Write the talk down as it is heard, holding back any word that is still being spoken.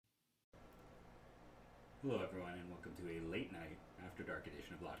Hello, everyone, and welcome to a late night after dark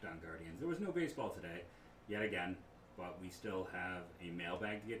edition of Locked On Guardians. There was no baseball today, yet again, but we still have a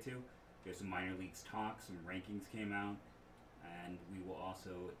mailbag to get to. We have some minor leagues talk, some rankings came out, and we will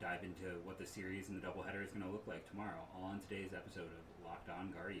also dive into what the series and the doubleheader is going to look like tomorrow, all on today's episode of Locked On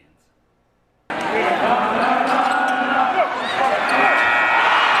Guardians.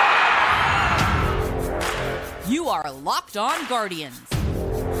 You are Locked On Guardians,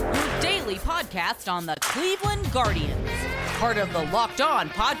 your daily podcast on the Cleveland Guardians, part of the Locked On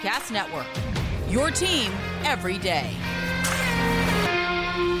Podcast Network, your team every day.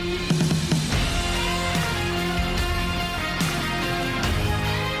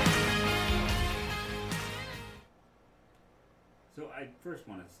 So I first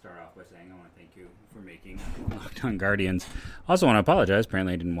want to start off by saying I want to thank you for making Locked On Guardians. Also want to apologize.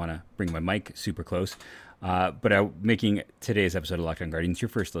 Apparently I didn't want to bring my mic super close. But making today's episode of Locked On Guardians your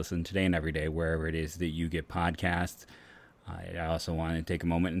first listen today and every day, wherever it is that you get podcasts. I also want to take a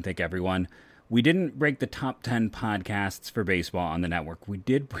moment and thank everyone. We didn't break the top 10 podcasts for baseball on the network. We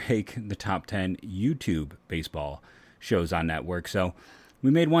did break the top 10 YouTube baseball shows on network. So we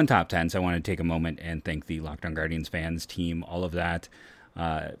made one top 10. So I want to take a moment and thank the Locked On Guardians fans, team, all of that,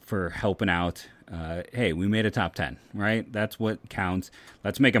 for helping out. Hey, we made a top 10, right? That's what counts.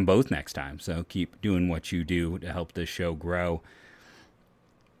 Let's make them both next time. So keep doing what you do to help this show grow.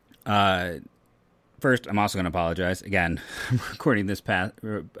 First, I'm also going to apologize. Again, I'm recording this about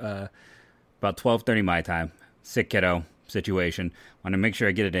 12:30 my time. Sick kiddo situation. Want to make sure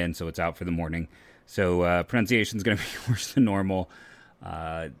I get it in so it's out for the morning. So pronunciation is going to be worse than normal.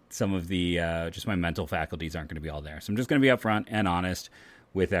 Some of the just my mental faculties aren't going to be all there. So I'm just going to be upfront and honest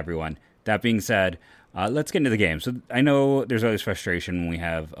with everyone. That being said, let's get into the game. So I know there's always frustration when we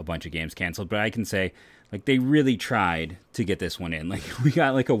have a bunch of games canceled, but I can say, like, they really tried to get this one in. Like, we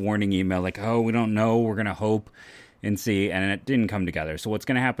got, like, a warning email, like, oh, we don't know, we're going to hope and see, and it didn't come together. So what's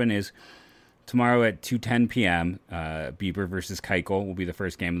going to happen is tomorrow at 2:10 p.m., Bieber versus Keuchel will be the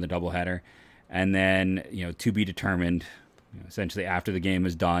first game of the doubleheader, and then, to be determined, essentially after the game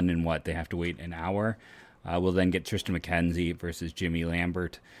is done and they have to wait an hour, we'll then get Tristan McKenzie versus Jimmy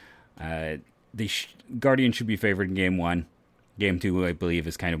Lambert. The Guardians should be favored in Game 1. Game 2, I believe,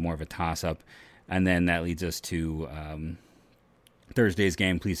 is kind of more of a toss-up. And then that leads us to Thursday's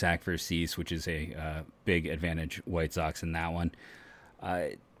game, Plesac versus Cease, which is a big advantage White Sox in that one.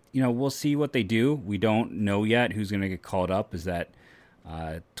 We'll see what they do. We don't know yet who's going to get called up. Is that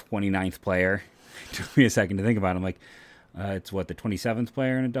 29th player? It took me a second to think about it. I'm like, it's the 27th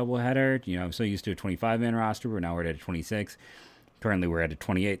player in a doubleheader? I'm so used to a 25-man roster, but now we're at a 26. Currently, we're at a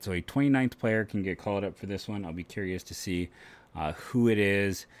 28, so a 29th player can get called up for this one. I'll be curious to see who it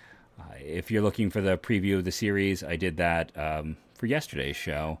is. If you're looking for the preview of the series, I did that for yesterday's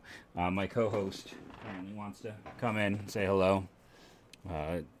show. My co-host apparently wants to come in and say hello.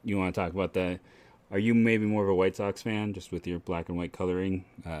 You want to talk about are you maybe more of a White Sox fan, just with your black and white coloring?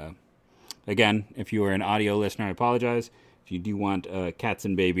 Again, if you are an audio listener, I apologize. If you do want cats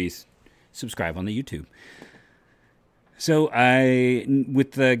and babies, subscribe on the YouTube. So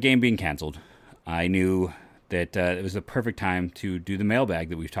with the game being canceled, I knew that it was the perfect time to do the mailbag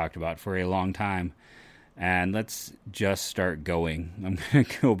that we've talked about for a long time. And let's just start going. I'm going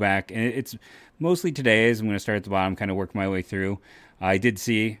to go back. And it's mostly today's. I'm going to start at the bottom, kind of work my way through. I did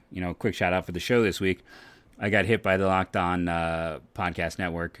see, quick shout out for the show this week. I got hit by the Locked On Podcast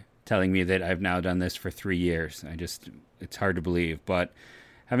Network telling me that I've now done this for 3 years. It's hard to believe. But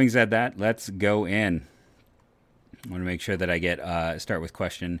having said that, let's go in. I want to make sure that I start with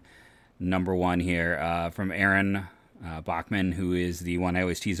question number 1 here from Aaron Bachman, who is the one I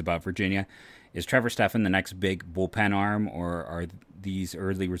always tease about Virginia. Is Trevor Stephan the next big bullpen arm, or are these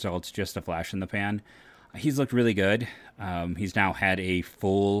early results just a flash in the pan? He's looked really good. He's now had a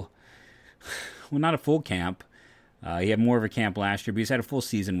not a full camp. He had more of a camp last year, but he's had a full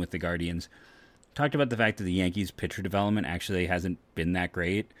season with the Guardians. Talked about the fact that the Yankees' pitcher development actually hasn't been that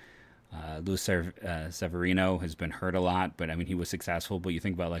great. Luis Severino has been hurt a lot, but he was successful. But you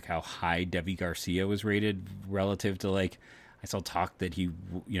think about how high Devi Garcia was rated relative to I saw talk that he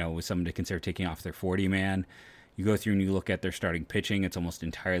was someone to consider taking off their 40-man. You go through and you look at their starting pitching; it's almost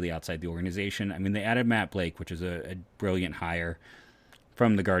entirely outside the organization. They added Matt Blake, which is a brilliant hire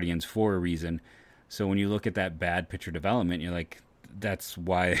from the Guardians for a reason. So when you look at that bad pitcher development, you're like, that's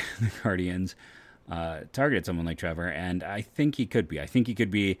why the Guardians targeted someone like Trevor, and I think he could be. I think he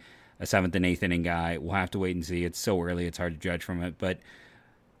could be a 7th and 8th inning guy. We'll have to wait and see. It's so early, it's hard to judge from it. But,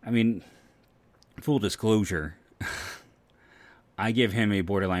 full disclosure, I give him a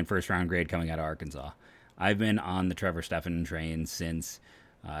borderline first-round grade coming out of Arkansas. I've been on the Trevor Stephan train since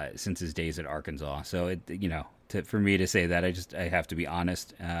since his days at Arkansas. So, for me to say that, I have to be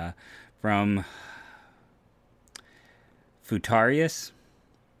honest. From Futarius,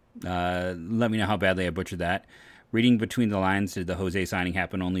 let me know how badly I butchered that. Reading between the lines, did the Jose signing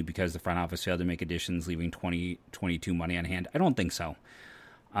happen only because the front office failed to make additions, leaving 2022 money on hand? I don't think so.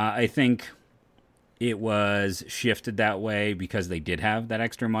 I think it was shifted that way because they did have that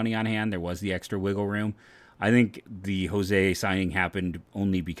extra money on hand. There was the extra wiggle room. I think the Jose signing happened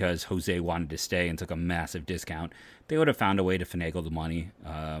only because Jose wanted to stay and took a massive discount. They would have found a way to finagle the money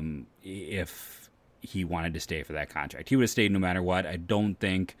if he wanted to stay for that contract. He would have stayed no matter what. I don't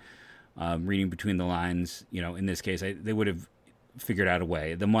think, reading between the lines, in this case, they would have figured out a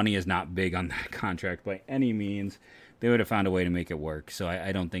way. The money is not big on that contract by any means. They would have found a way to make it work. So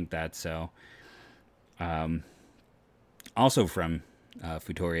I don't think that's so. Also from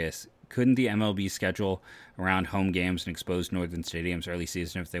Futorius, couldn't the MLB schedule around home games and expose northern stadiums early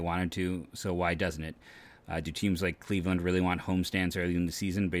season if they wanted to? So why doesn't it? Do teams like Cleveland really want home stands early in the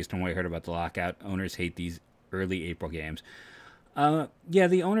season? Based on what I heard about the lockout, owners hate these early April games. Yeah,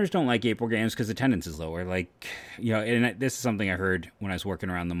 the owners don't like April games because attendance is lower. And this is something I heard when I was working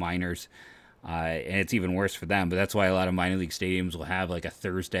around the minors. And it's even worse for them, but that's why a lot of minor league stadiums will have like a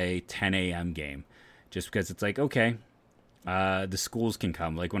Thursday 10 a.m. game. Just because it's like, okay, the schools can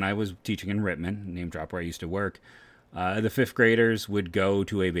come. Like when I was teaching in Rittman, name drop where I used to work, the fifth graders would go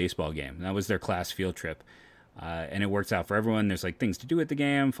to a baseball game. That was their class field trip. And it works out for everyone. There's like things to do at the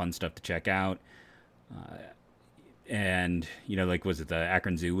game, fun stuff to check out. And, was it the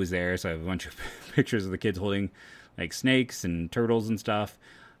Akron Zoo was there? So I have a bunch of pictures of the kids holding like snakes and turtles and stuff.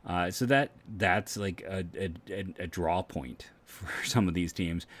 So that's like a draw point for some of these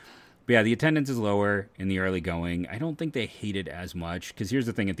teams. But yeah, the attendance is lower in the early going. I don't think they hate it as much because here's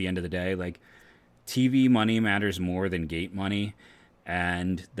the thing: at the end of the day, like TV money matters more than gate money,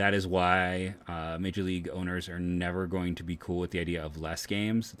 and that is why Major League owners are never going to be cool with the idea of less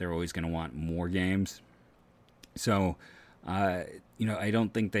games. They're always going to want more games. So, I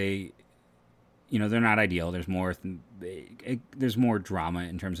don't think they're not ideal. There's more drama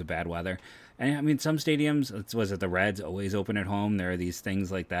in terms of bad weather. And I mean, some stadiums, was it the Reds, always open at home? There are these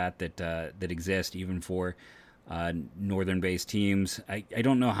things like that exist even for northern-based teams. I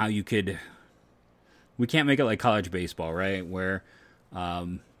don't know how you could. We can't make it like college baseball, right? Where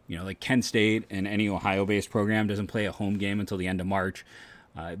like Kent State and any Ohio-based program doesn't play a home game until the end of March.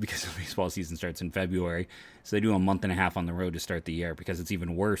 Because the baseball season starts in February. So they do a month and a half on the road to start the year because it's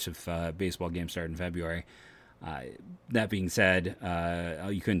even worse if baseball games start in February. That being said,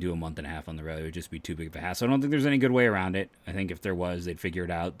 you couldn't do a month and a half on the road. It would just be too big of a hassle. I don't think there's any good way around it. I think if there was, they'd figure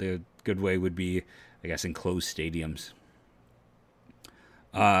it out. The good way would be, I guess, enclosed stadiums.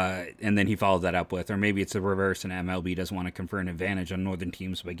 And then he followed that up with, or maybe it's the reverse and MLB doesn't want to confer an advantage on northern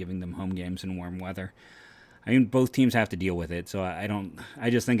teams by giving them home games in warm weather. I mean, both teams have to deal with it, so I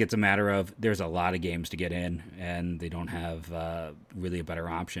just think it's a matter of there's a lot of games to get in, and they don't have really a better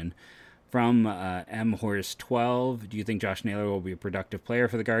option. From M. Horse 12, do you think Josh Naylor will be a productive player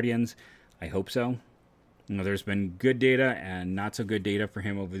for the Guardians? I hope so. There's been good data and not so good data for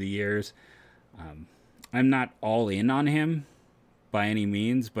him over the years. I'm not all in on him by any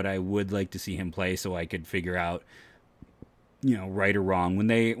means, but I would like to see him play so I could figure out, right or wrong. When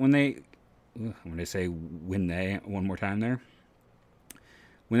they one more time there,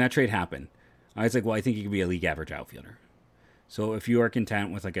 when that trade happened, I was like, well, I think he could be a league average outfielder. So if you are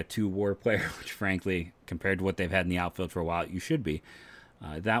content with like a 2-WAR player, which frankly, compared to what they've had in the outfield for a while, you should be.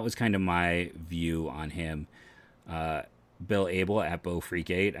 That was kind of my view on him. Bill Abel at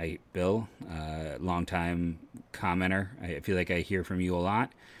BoFreak8. Bill, longtime commenter. I feel like I hear from you a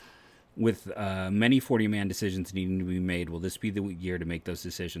lot. With many 40-man decisions needing to be made, will this be the year to make those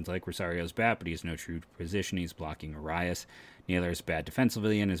decisions? Like Rosario's bat, but he has no true position. He's blocking Arias. Naylor's bad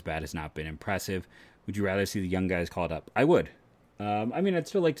defensively, and his bat has not been impressive. Would you rather see the young guys called up? I would. I'd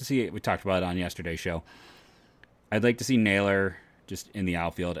still like to see it. We talked about it on yesterday's show. I'd like to see Naylor just in the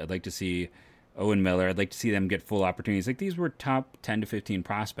outfield. I'd like to see Owen Miller. I'd like to see them get full opportunities. Like, these were top 10 to 15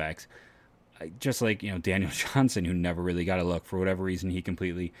 prospects. Just like, Daniel Johnson, who never really got a look. For whatever reason, he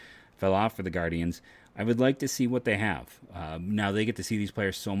completely fell off for the Guardians. I would like to see what they have. Now they get to see these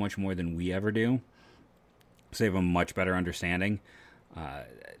players so much more than we ever do. So they have a much better understanding.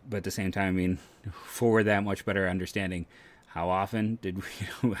 But at the same time, for that much better understanding, how often did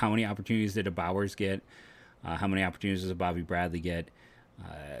we, how many opportunities did a Bowers get? How many opportunities does a Bobby Bradley get?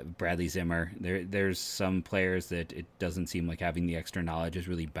 Bradley Zimmer. There's some players that it doesn't seem like having the extra knowledge has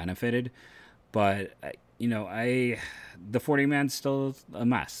really benefited. But, the 40-man's still a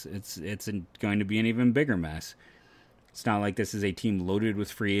mess. It's going to be an even bigger mess. It's not like this is a team loaded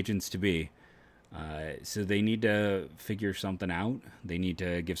with free agents to be. So they need to figure something out. They need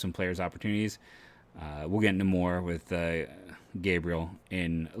to give some players opportunities. We'll get into more with Gabriel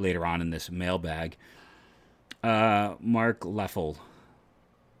later on in this mailbag. Mark Leffel.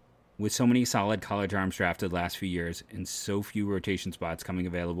 With so many solid college arms drafted the last few years and so few rotation spots coming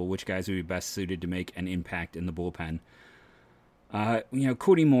available, which guys would be best suited to make an impact in the bullpen?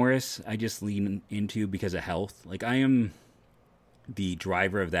 Cody Morris, I just lean into because of health. Like, I am the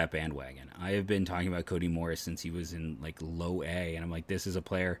driver of that bandwagon. I have been talking about Cody Morris since he was in like low A, and I'm like, this is a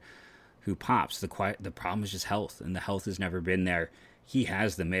player who pops. The problem is just health, and the health has never been there. He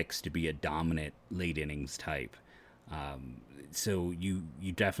has the mix to be a dominant late innings type. So you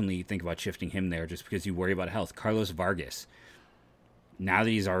definitely think about shifting him there just because you worry about health. Carlos Vargas, now that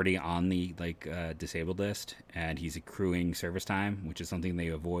he's already on the disabled list and he's accruing service time, which is something they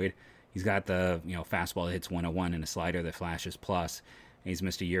avoid. He's got the fastball that hits 101 and a slider that flashes plus, and he's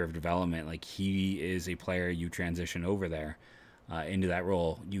missed a year of development. Like, he is a player you transition over there into that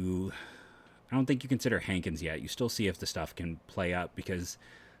role. I don't think you consider Hankins yet. You still see if the stuff can play up, because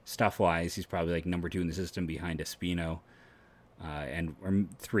stuff-wise, he's probably like number 2 in the system behind Espino, or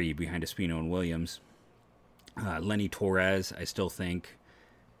 3 behind Espino and Williams. Lenny Torres, I still think,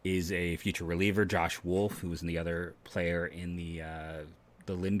 is a future reliever. Josh Wolf, who was the other player in the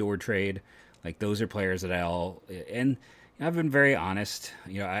Lindor trade. Like, those are players that and I've been very honest.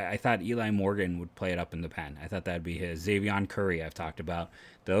 I thought Eli Morgan would play it up in the pen. I thought that'd be his. Xavier Curry, I've talked about.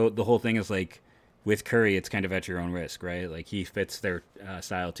 The whole thing is like, with Curry, it's kind of at your own risk, right? Like, he fits their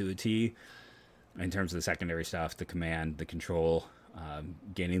style to a T in terms of the secondary stuff, the command, the control,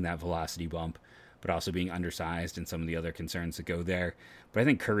 gaining that velocity bump, but also being undersized and some of the other concerns that go there. But I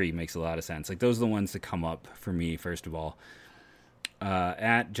think Curry makes a lot of sense. Like, those are the ones that come up for me, first of all.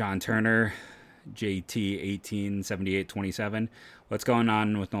 At John Turner, JT 187827. What's going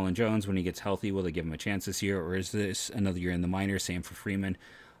on with Nolan Jones when he gets healthy? Will they give him a chance this year, or is this another year in the minors? Same for Freeman.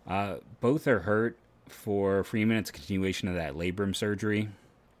 Both are hurt. For Freeman, it's a continuation of that labrum surgery.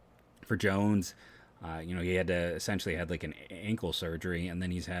 For Jones, he essentially had like an ankle surgery, and then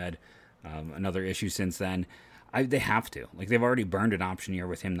he's had another issue since then. They have to. Like, they've already burned an option year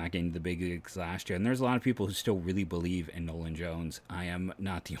with him not getting to the big leagues last year. And there's a lot of people who still really believe in Nolan Jones. I am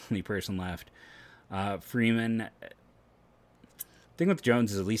not the only person left. Freeman, the thing with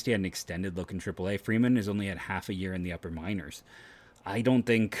Jones is at least he had an extended look in AAA. Freeman has only had half a year in the upper minors. I don't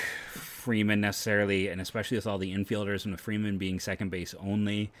think Freeman necessarily, and especially with all the infielders and with Freeman being second base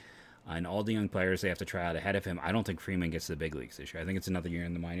only, and all the young players they have to try out ahead of him, I don't think Freeman gets to the big leagues this year. I think it's another year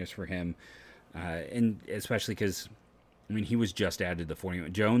in the minors for him. And especially because, he was just added to the 40.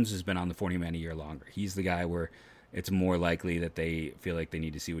 Jones has been on the 40-man a year longer. He's the guy where it's more likely that they feel like they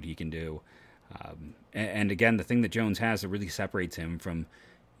need to see what he can do. And again, the thing that Jones has that really separates him from,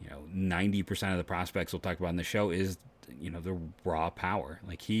 90% of the prospects we'll talk about in the show is, the raw power.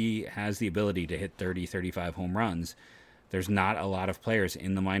 Like, he has the ability to hit 30, 35 home runs. There's not a lot of players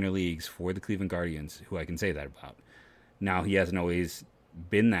in the minor leagues for the Cleveland Guardians who I can say that about. Now, he hasn't always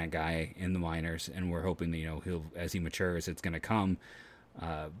been that guy in the minors, and we're hoping that he'll, as he matures, it's going to come.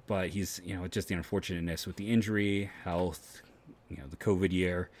 But he's just the unfortunateness with the injury, health, the COVID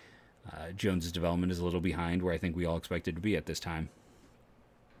year. Jones's development is a little behind where I think we all expected to be at this time.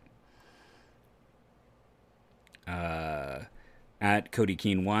 At Cody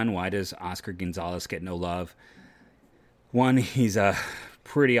Keene 1, why does Oscar Gonzalez get no love? One, he's a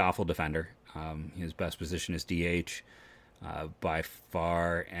pretty awful defender. His best position is DH. By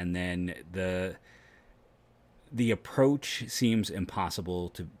far, and then the approach seems impossible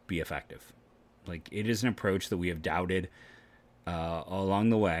to be effective. Like, it is an approach that we have doubted along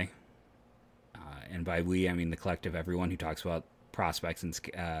the way, and by we I mean the collective, everyone who talks about prospects and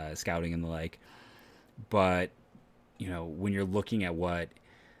scouting and the like. But when you're looking at what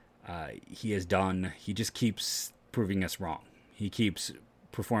he has done, he just keeps proving us wrong. He keeps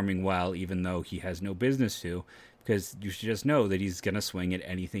performing well, even though he has no business to. Because you should just know that he's going to swing at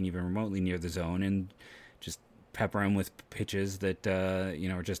anything even remotely near the zone and just pepper him with pitches that,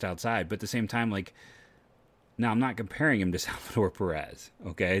 are just outside. But at the same time, now I'm not comparing him to Salvador Perez,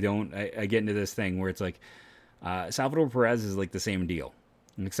 okay? I get into this thing where it's like, Salvador Perez is like the same deal.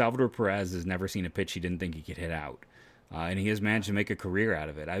 Like, Salvador Perez has never seen a pitch he didn't think he could hit out. And he has managed to make a career out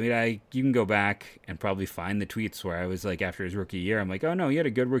of it. You can go back and probably find the tweets where I was like, after his rookie year, I'm like, oh no, he had a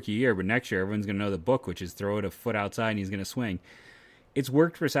good rookie year, but next year everyone's going to know the book, which is throw it a foot outside and he's going to swing. It's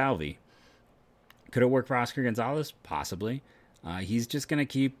worked for Salvi. Could it work for Oscar Gonzalez? Possibly. He's just going to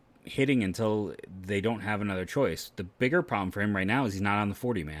keep hitting until they don't have another choice. The bigger problem for him right now is he's not on the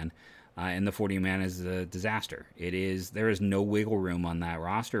 40-man. and the 40-man is a disaster. There is no wiggle room on that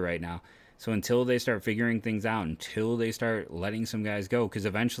roster right now. So until they start figuring things out, until they start letting some guys go, because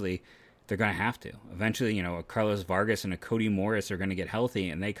eventually they're going to have to. Eventually, a Carlos Vargas and a Cody Morris are going to get healthy,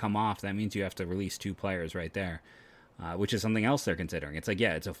 and they come off. That means you have to release 2 players right there, which is something else they're considering. It's like,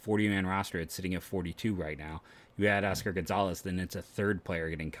 yeah, it's a 40-man roster. It's sitting at 42 right now. You add Oscar Gonzalez, then it's a 3rd player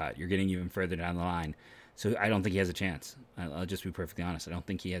getting cut. You're getting even further down the line. So I don't think he has a chance. I'll just be perfectly honest. I don't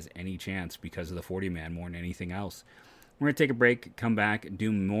think he has any chance because of the 40-man more than anything else. We're going to take a break, come back,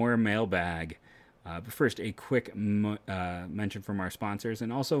 do more mailbag. But first, a quick mention from our sponsors,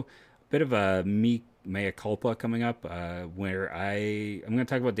 and also a bit of a mea culpa coming up, where I'm going to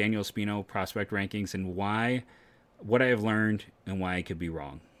talk about Daniel Espino prospect rankings and what I have learned and why I could be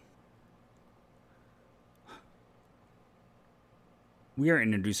wrong. We are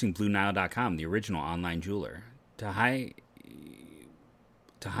introducing BlueNile.com, the original online jeweler, to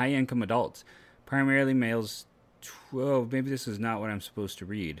high-income adults, primarily males. Maybe this is not what I'm supposed to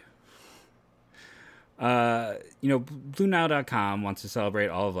read. BlueNile.com wants to celebrate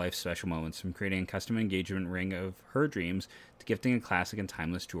all of life's special moments, from creating a custom engagement ring of her dreams to gifting a classic and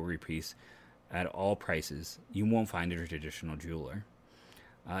timeless jewelry piece at all prices you won't find at a traditional jeweler.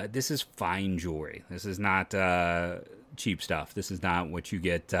 This is fine jewelry. This is not cheap stuff. This is not what you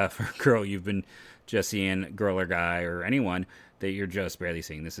get for a girl you've been just seeing, girl or guy or anyone that you're just barely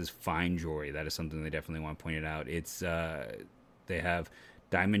seeing. This is fine jewelry. That is something they definitely want to point it out. It's they have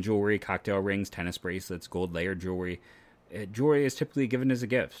diamond jewelry, cocktail rings, tennis bracelets, gold layered jewelry. Jewelry is typically given as a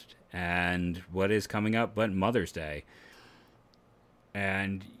gift. And what is coming up but Mother's Day?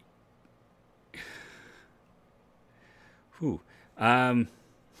 And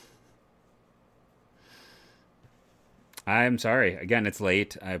I'm sorry. Again, it's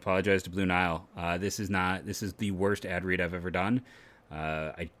late. I apologize to Blue Nile. This is the worst ad read I've ever done.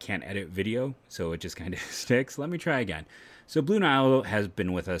 I can't edit video, so it just kind of sticks. Let me try again. So Blue Nile has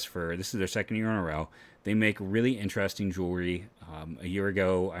been with us this is their 2nd year in a row. They make really interesting jewelry. A year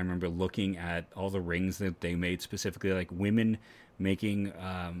ago, I remember looking at all the rings that they made, specifically like women making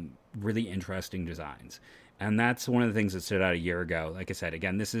really interesting designs. And that's one of the things that stood out a year ago. Like I said,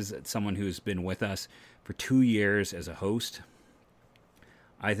 again, this is someone who's been with us for 2 years as a host.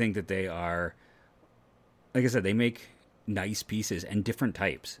 I think that they are, like I said, they make nice pieces and different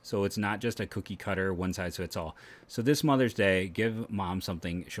types. So it's not just a cookie cutter, one size fits all. So this Mother's Day, give mom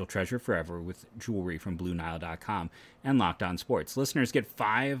something she'll treasure forever with jewelry from BlueNile.com and Locked On Sports. Listeners get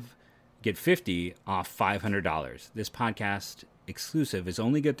 $50 off $500. This podcast exclusive is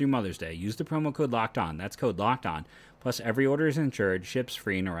only good through Mother's Day. Use the promo code Locked On. That's code Locked On. Plus, every order is insured, ships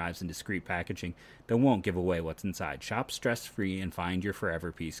free, and arrives in discreet packaging that won't give away what's inside. Shop stress-free and find your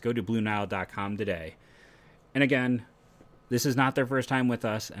forever piece. Go to BlueNile.com today. And again, this is not their first time with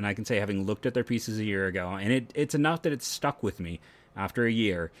us, and I can say, having looked at their pieces a year ago, and it's enough that it's stuck with me after a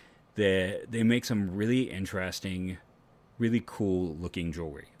year, that they make some really interesting, really cool-looking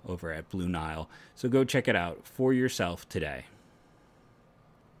jewelry over at Blue Nile. So go check it out for yourself today.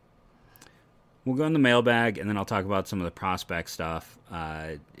 We'll go in the mailbag, and then I'll talk about some of the prospect stuff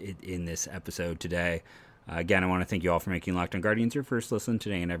in this episode today. Again, I want to thank you all for making Locked On Guardians your first listen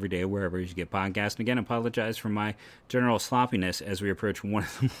today and every day, wherever you get podcasts. And again, apologize for my general sloppiness as we approach 1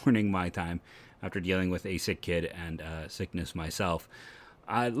 a.m. my time after dealing with a sick kid and sickness myself.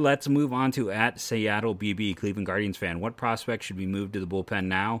 Let's move on to at Seattle BB, Cleveland Guardians fan. What prospect should be moved to the bullpen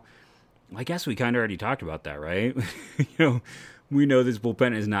now? I guess we kind of already talked about that, right? We know this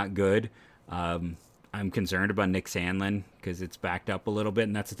bullpen is not good. I'm concerned about Nick Sandlin because it's backed up a little bit,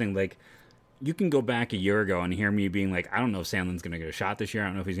 and that's the thing. Like, you can go back a year ago and hear me being like, I don't know if Sandlin's going to get a shot this year. I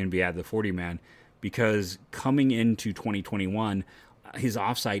don't know if he's going to be out of the 40-man, because coming into 2021, his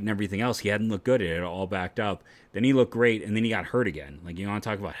offsite and everything else, he hadn't looked good. It had all backed up. Then he looked great, and then he got hurt again. Like, you want to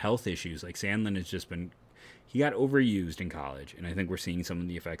talk about health issues? Like, Sandlin has just been, he got overused in college, and I think we're seeing some of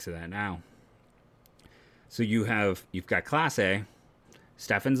the effects of that now. So you've got Class A.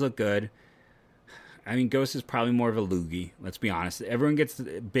 Steffens look good. I mean, Ghost is probably more of a loogie, let's be honest. Everyone gets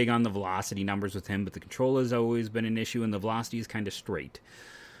big on the velocity numbers with him, but the control has always been an issue, and the velocity is kind of straight.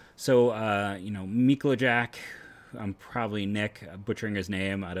 So, Miklo Jack, I'm probably butchering his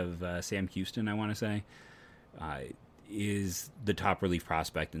name, out of Sam Houston, I want to say, is the top relief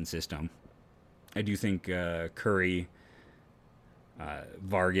prospect in the system. I do think Curry,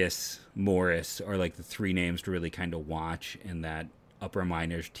 Vargas, Morris are like the 3 names to really kind of watch in that upper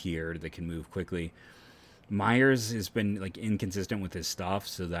minors tier that can move quickly. Myers has been like inconsistent with his stuff,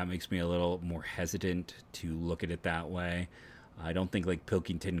 so that makes me a little more hesitant to look at it that way. I don't think like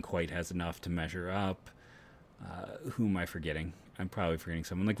Pilkington quite has enough to measure up. Who am I forgetting? I'm probably forgetting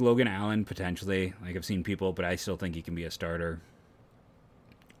someone. Like Logan Allen, potentially. Like, I've seen people, but I still think he can be a starter.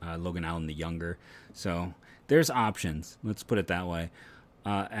 Logan Allen the younger. So there's options. Let's put it that way.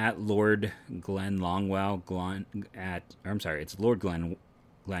 At Lord Glenn Longwell, it's Lord Glenn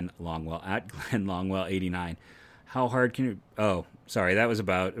Longwell, at Glenn Longwell 89. How hard can you... Oh, sorry, it was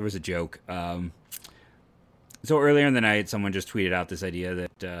a joke. So earlier in the night, someone just tweeted out this idea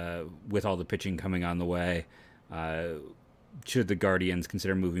that with all the pitching coming on the way, should the Guardians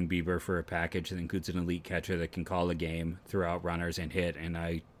consider moving Bieber for a package that includes an elite catcher that can call a game, throw out runners, and hit? And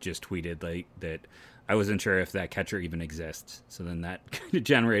I just tweeted that I wasn't sure if that catcher even exists. So then that kind of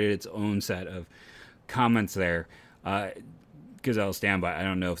generated its own set of comments there. Because I'll stand by, I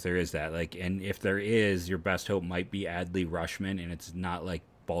don't know if there is that. And if there is, your best hope might be Adley Rutschman, and it's not like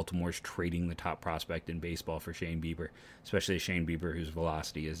Baltimore's trading the top prospect in baseball for Shane Bieber, especially Shane Bieber, whose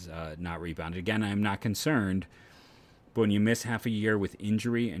velocity is not rebounded. Again, I'm not concerned, but when you miss half a year with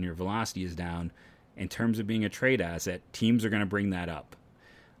injury and your velocity is down, in terms of being a trade asset, teams are going to bring that up.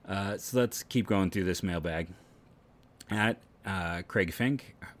 So let's keep going through this mailbag. At Craig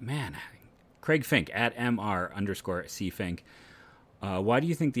Fink, at MR_CFink. Why do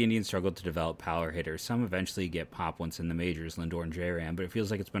you think the Indians struggled to develop power hitters? Some eventually get pop once in the majors, Lindor and J-Ram, but it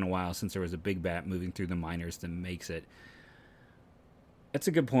feels like it's been a while since there was a big bat moving through the minors that makes it. That's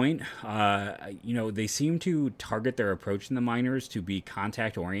a good point. They seem to target their approach in the minors to be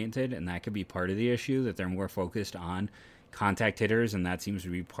contact-oriented, and that could be part of the issue, that they're more focused on contact hitters, and that seems to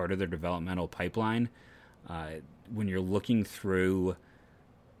be part of their developmental pipeline. When you're looking through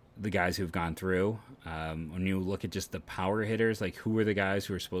the guys who've gone through, when you look at just the power hitters, like who are the guys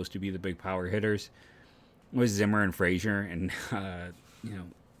who are supposed to be the big power hitters? It was Zimmer and Frazier, and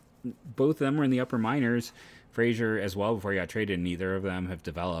both of them were in the upper minors. Frazier as well before he got traded. Neither of them have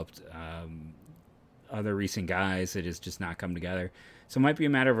developed. Other recent guys, it has just not come together. So it might be a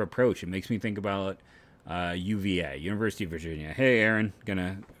matter of approach. It makes me think about UVA, University of Virginia. Hey, Aaron,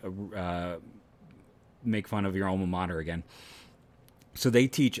 gonna make fun of your alma mater again. So they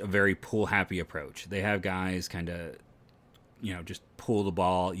teach a very pull-happy approach. They have guys kind of, just pull the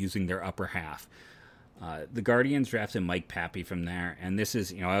ball using their upper half. The Guardians drafted Mike Pappy from there, and this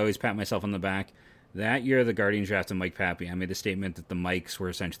is, I always pat myself on the back. That year, the Guardians drafted Mike Pappy. I made the statement that the Mikes were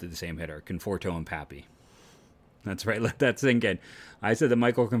essentially the same hitter, Conforto and Pappy. That's right, let that sink in. I said that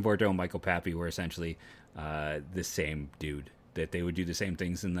Michael Conforto and Michael Pappy were essentially the same dude, that they would do the same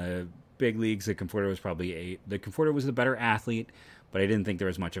things in the big leagues. Conforto was the better athlete, but I didn't think there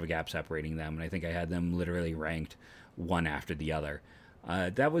was much of a gap separating them, and I think I had them literally ranked one after the other.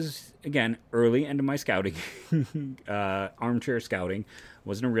 That was, again, early into my scouting, armchair scouting.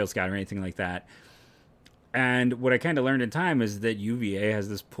 Wasn't a real scout or anything like that. And what I kind of learned in time is that UVA has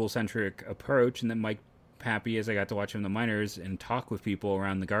this pull-centric approach, and that Mike Pappy, as I got to watch him in the minors and talk with people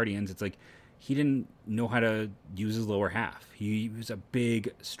around the Guardians, it's like he didn't know how to use his lower half. He was a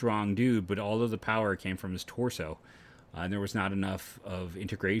big, strong dude, but all of the power came from his torso. And there was not enough of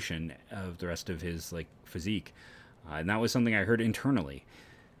integration of the rest of his physique. And that was something I heard internally.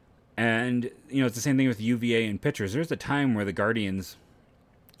 And, it's the same thing with UVA and pitchers. There's a time where the Guardians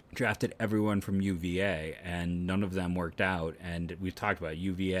drafted everyone from UVA, and none of them worked out. And we've talked about it.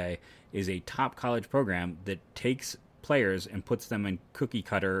 UVA is a top college program that takes players and puts them in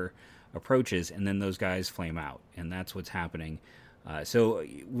cookie-cutter approaches, and then those guys flame out. And that's what's happening. So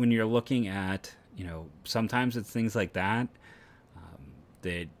when you're looking at, sometimes it's things like that,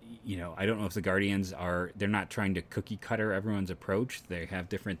 that, I don't know if the Guardians they're not trying to cookie cutter everyone's approach. They have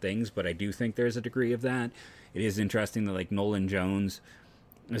different things, but I do think there's a degree of that. It is interesting that Nolan Jones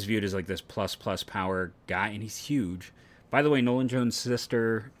is viewed as this plus power guy, and he's huge. By the way, Nolan Jones'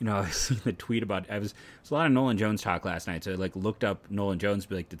 sister, I seen the tweet about, there was a lot of Nolan Jones talk last night, so I looked up Nolan Jones,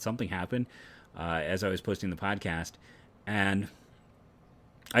 be did something happen? As I was posting the podcast, and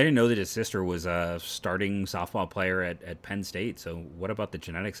I didn't know that his sister was a starting softball player at Penn State, so what about the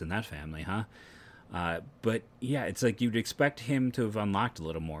genetics in that family, huh? But yeah, it's you'd expect him to have unlocked a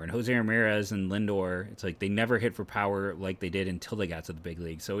little more. And Jose Ramirez and Lindor, it's they never hit for power like they did until they got to the big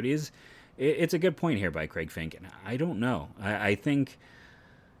league. So it's a good point here by Craig Fink. And I don't know. I think,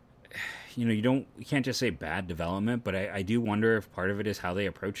 you can't just say bad development, but I do wonder if part of it is how they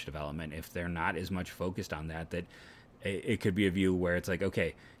approach development. If they're not as much focused on that it could be a view where it's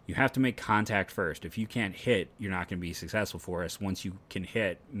okay, you have to make contact first. If you can't hit, you're not going to be successful for us. Once you can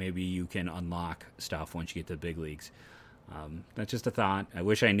hit, maybe you can unlock stuff once you get to the big leagues. That's just a thought. I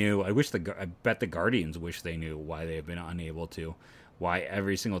wish I knew. I bet the Guardians wish they knew why they have been unable to. Why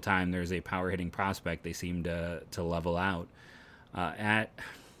every single time there's a power hitting prospect, they seem to level out.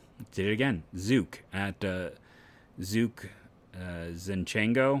 Did it again. Zook at Zook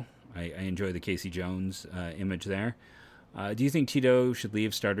Zinchenko. I enjoy the Casey Jones image there. Do you think Tito should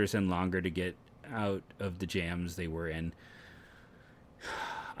leave starters in longer to get out of the jams they were in?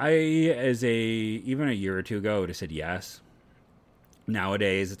 Even a year or two ago, I would have said yes.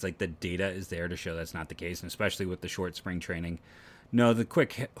 Nowadays, it's like the data is there to show that's not the case, and especially with the short spring training. No, the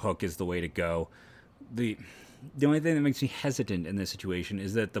quick hook is the way to go. The only thing that makes me hesitant in this situation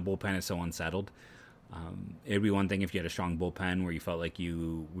is that the bullpen is so unsettled. It'd be one thing if you had a strong bullpen where you felt like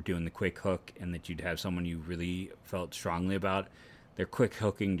you were doing the quick hook and that you'd have someone you really felt strongly about. They're quick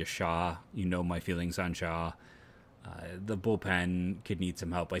hooking to Shaw. You know my feelings on Shaw. The bullpen could need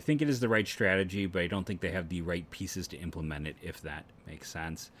some help. I think it is the right strategy, but I don't think they have the right pieces to implement it, if that makes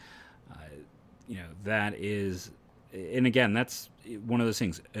sense. That is... And again, that's one of those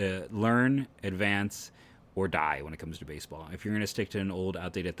things. Learn, advance, or die when it comes to baseball. If you're going to stick to an old,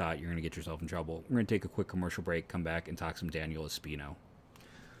 outdated thought, you're going to get yourself in trouble. We're going to take a quick commercial break, come back, and talk some Daniel Espino.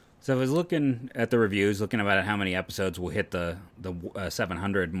 So I was looking at the reviews, looking about how many episodes will hit the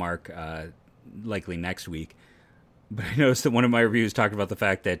 700 mark likely next week. But I noticed that one of my reviews talked about the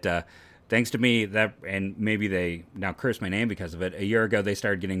fact that thanks to me, and maybe they now curse my name because of it, a year ago they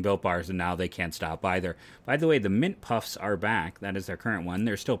started getting Built Bars, and now they can't stop either. By the way, the Mint Puffs are back. That is their current one.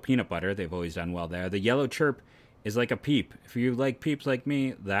 They're still peanut butter. They've always done well there. The Yellow Chirp is like a peep. If you like peeps like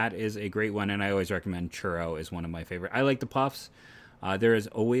me, that is a great one, and I always recommend Churro is one of my favorite. I like the Puffs. There is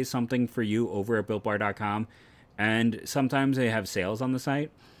always something for you over at BuiltBar.com, and sometimes they have sales on the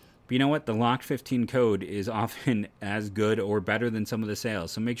site. But you know what? The Locked 15 code is often as good or better than some of the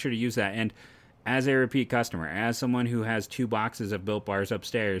sales, so make sure to use that. And as a repeat customer, as someone who has 2 boxes of Built Bars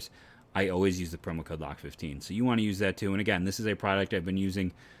upstairs, I always use the promo code Locked15. So you want to use that too. And again, this is a product I've been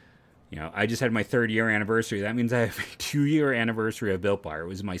using. I just had my 3rd year anniversary. That means I have a 2-year anniversary of Built Bar. It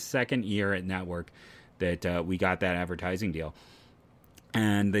was my 2nd year at Network that we got that advertising deal.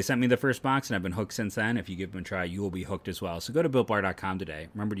 And they sent me the first box, and I've been hooked since then. If you give them a try, you will be hooked as well. So go to BuiltBar.com today.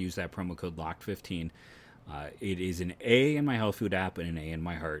 Remember to use that promo code LOCKED15. It is an A in my health food app and an A in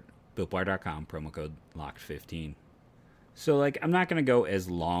my heart. BuiltBar.com, promo code LOCKED15. So, I'm not going to go as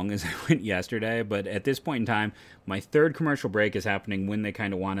long as I went yesterday, but at this point in time, my 3rd commercial break is happening when they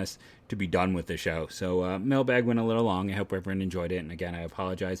kind of want us to be done with the show. So, mailbag went a little long. I hope everyone enjoyed it. And again, I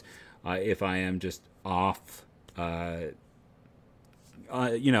apologize if I am just off...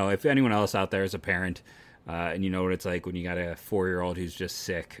 if anyone else out there is a parent and you know what it's like when you got a 4-year-old who's just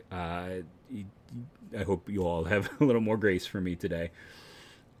sick, I hope you all have a little more grace for me today.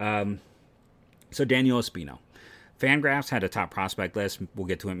 So Daniel Espino. Fangraphs had a top prospect list. We'll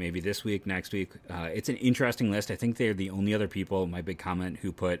get to it maybe this week, next week. It's an interesting list. I think they're the only other people, my big comment,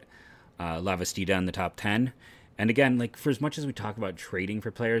 who put Lavastida in the top 10. And again, for as much as we talk about trading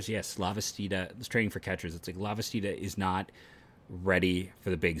for players, yes, Lavastida is trading for catchers. It's like Lavastida is not ready for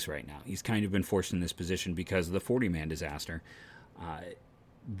the bigs right now. He's kind of been forced in this position because of the 40-man disaster.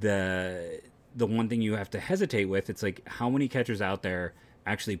 The one thing you have to hesitate with, it's like how many catchers out there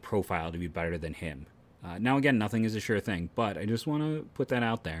actually profile to be better than him. Now, again, nothing is a sure thing, but I just want to put that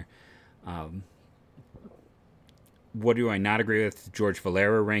out there. What do I not agree with? George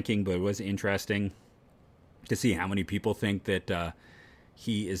Valera ranking, but it was interesting to see how many people think that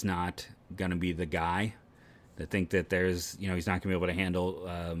he is not going to be the guy. That think that there's, he's not going to be able to handle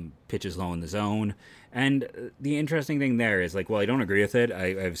pitches low in the zone. And the interesting thing there is, I don't agree with it.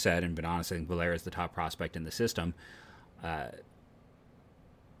 I've said and been honest, I think Valera is the top prospect in the system.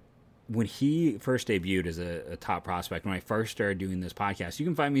 When he first debuted as a top prospect, when I first started doing this podcast, you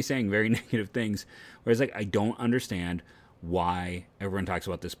can find me saying very negative things, where it's I don't understand why everyone talks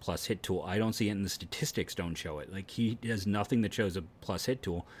about this plus hit tool. I don't see it, and the statistics don't show it. He has nothing that shows a plus hit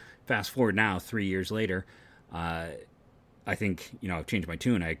tool. Fast forward now, 3 years later, I think, I've changed my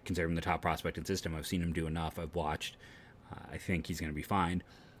tune. I consider him the top prospect in the system. I've seen him do enough. I've watched. I think he's going to be fine.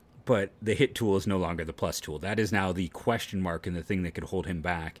 But the hit tool is no longer the plus tool. That is now the question mark and the thing that could hold him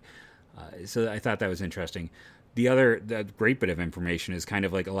back. So I thought that was interesting. The great bit of information is kind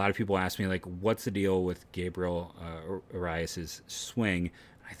of a lot of people ask me, what's the deal with Gabriel Arias' swing?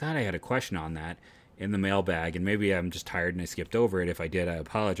 I thought I had a question on that in the mailbag, and maybe I'm just tired and I skipped over it. If I did, I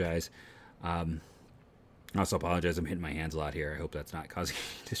apologize. I also apologize. I'm hitting my hands a lot here. I hope that's not causing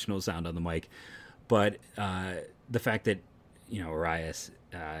additional sound on the mic. But the fact that, Arias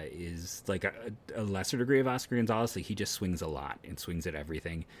is a lesser degree of Oscar Gonzalez, he just swings a lot and swings at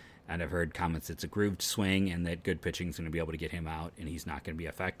everything. And I've heard comments it's a grooved swing and that good pitching is going to be able to get him out and he's not going to be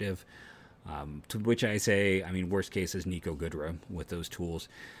effective. To which I say, I mean, worst case is Nico Goodrow with those tools.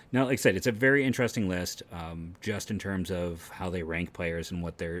 Now, like I said, it's a very interesting list, just in terms of how they rank players and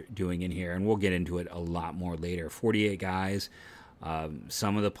what they're doing in here. And we'll get into it a lot more later. 48 guys.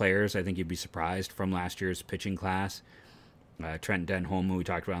 Some of the players, I think you'd be surprised from last year's pitching class. Trent Denholm, who we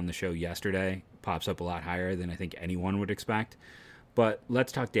talked about on the show yesterday, pops up a lot higher than I think anyone would expect. But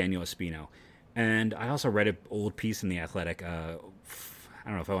let's talk Daniel Espino. And I also read an old piece in The Athletic. I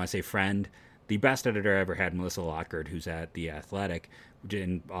don't know if I want to say friend. The best editor I ever had, Melissa Lockard, who's at The Athletic,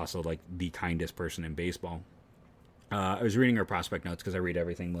 and also like the kindest person in baseball. I was reading her prospect notes because I read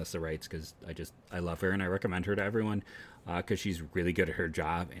everything Melissa writes because I love her and I recommend her to everyone because she's really good at her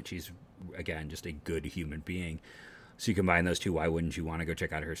job and she's, again, just a good human being. So you combine those two, why wouldn't you want to go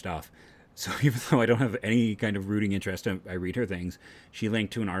check out her stuff? So even though I don't have any kind of rooting interest, I read her things. She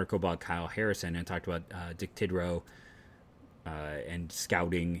linked to an article about Kyle Harrison and talked about Dick Tidrow and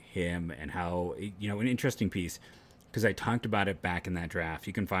scouting him and how, an interesting piece because I talked about it back in that draft.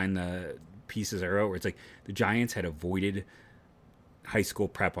 You can find the pieces I wrote where it's like the Giants had avoided high school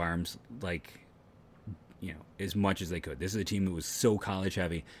prep arms as much as they could. This is a team that was so college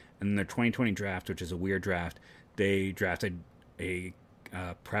heavy. And in their 2020 draft, which is a weird draft, they drafted a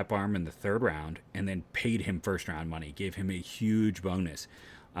prep arm in the third round and then paid him first round money, gave him a huge bonus.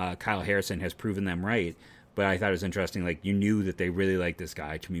 Kyle Harrison has proven them right, but I thought it was interesting. Like, you knew that they really liked this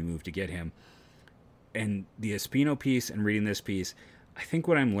guy to be moved to get him. And the Espino piece and reading this piece, I think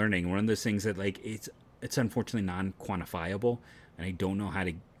what I'm learning, one of those things that it's unfortunately non-quantifiable, and I don't know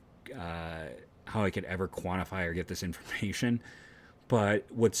how I could ever quantify or get this information. But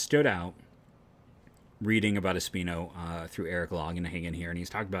what stood out reading about Espino through Eric Longenhagen here, and he's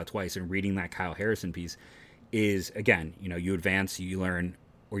talked about it twice, and reading that Kyle Harrison piece is, again, you advance, you learn,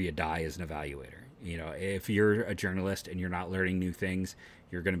 or you die as an evaluator. If you're a journalist and you're not learning new things,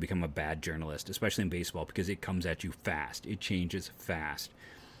 you're going to become a bad journalist, especially in baseball, because it comes at you fast. It changes fast.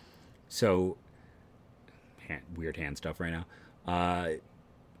 So, weird hand stuff right now.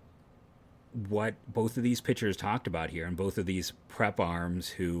 What both of these pitchers talked about here, and both of these prep arms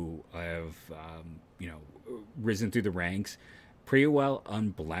who have, risen through the ranks pretty well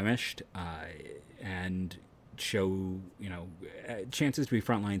unblemished and show, chances to be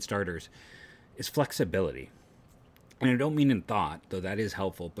frontline starters, is flexibility. And I don't mean in thought, though that is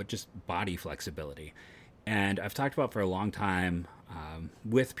helpful, but just body flexibility. And I've talked about for a long time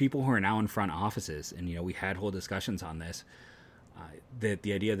with people who are now in front offices, and, we had whole discussions on this, that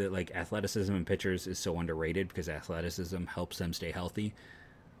the idea that athleticism in pitchers is so underrated because athleticism helps them stay healthy.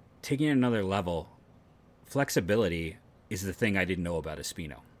 Taking it another level, flexibility is the thing I didn't know about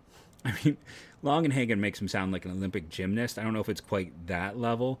Espino. I mean, Longenhagen makes him sound like an Olympic gymnast. I don't know if it's quite that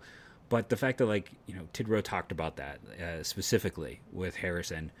level, but the fact that Tidrow talked about that specifically with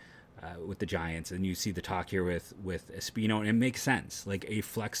Harrison, with the Giants, and you see the talk here with Espino, and it makes sense.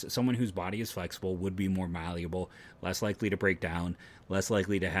 Someone whose body is flexible would be more malleable, less likely to break down, less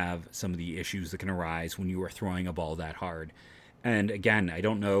likely to have some of the issues that can arise when you are throwing a ball that hard. And again, I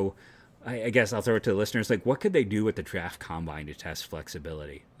don't know. I guess I'll throw it to the listeners. What could they do at the draft combine to test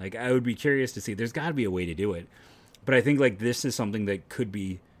flexibility? I would be curious to see. There's got to be a way to do it, but I think this is something that could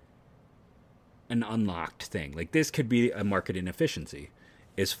be an unlocked thing. This could be a market inefficiency.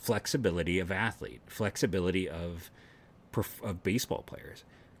 Is flexibility of athlete, flexibility of baseball players.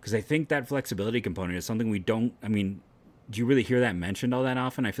 Because I think that flexibility component is something we don't, do you really hear that mentioned all that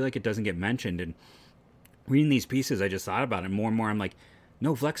often? I feel like it doesn't get mentioned. And reading these pieces, I just thought about it more and more. I'm like,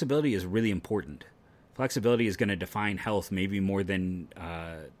 no, flexibility is really important. Flexibility is going to define health maybe more than,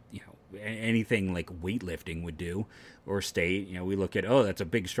 anything like weightlifting would do or state. We look at, that's a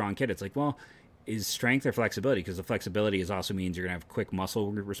big, strong kid. It's like, well, is strength or flexibility? Because the flexibility also means you're going to have quick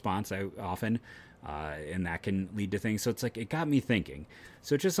muscle response often, and that can lead to things. So it's it got me thinking.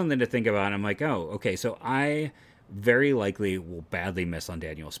 So it's just something to think about. I'm like, oh, okay, so I very likely will badly miss on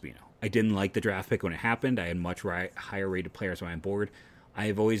Daniel Espino. I didn't like the draft pick when it happened. I had much higher rated players on my board. I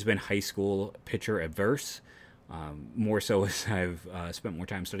have always been high school pitcher adverse, more so as I've spent more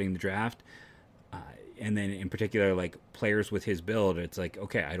time studying the draft. And then in particular, players with his build, it's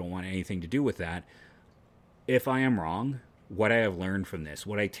okay, I don't want anything to do with that. If I am wrong, what I have learned from this,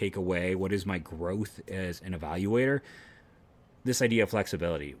 what I take away, what is my growth as an evaluator, this idea of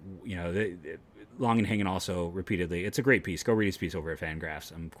flexibility. Longenhagen also repeatedly, it's a great piece. Go read his piece over at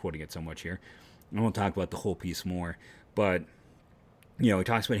Fangraphs. I'm quoting it so much here. I won't talk about the whole piece more, but he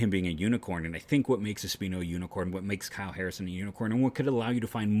talks about him being a unicorn, and I think what makes Espino a unicorn, what makes Kyle Harrison a unicorn, and what could allow you to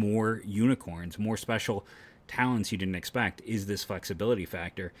find more unicorns, more special talents you didn't expect, is this flexibility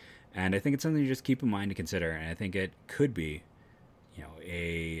factor. And I think it's something to just keep in mind to consider, and I think it could be,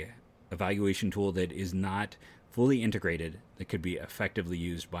 a evaluation tool that is not fully integrated that could be effectively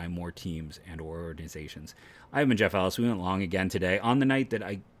used by more teams and or organizations. I've been Jeff Ellis. We went long again today on the night that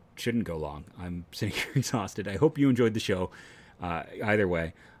I shouldn't go long. I'm sitting here exhausted. I hope you enjoyed the show. Either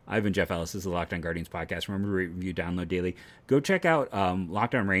way, I've been Jeff Ellis. This is the Locked On Guardians podcast. Remember to rate, review, download daily. Go check out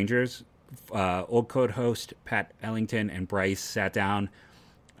Locked On Rangers. Old Code host Pat Ellington and Bryce sat down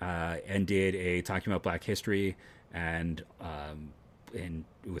and did a talking about Black history and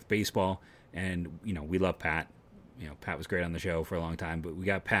with baseball. And we love Pat. Pat was great on the show for a long time, but we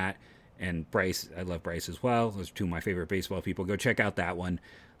got Pat and Bryce. I love Bryce as well. Those are two of my favorite baseball people. Go check out that one.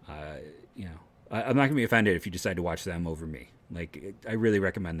 I'm not gonna be offended if you decide to watch them over me. I really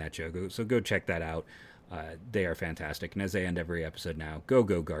recommend that show. So go check that out. They are fantastic. And as they end every episode now, go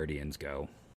Guardians, go.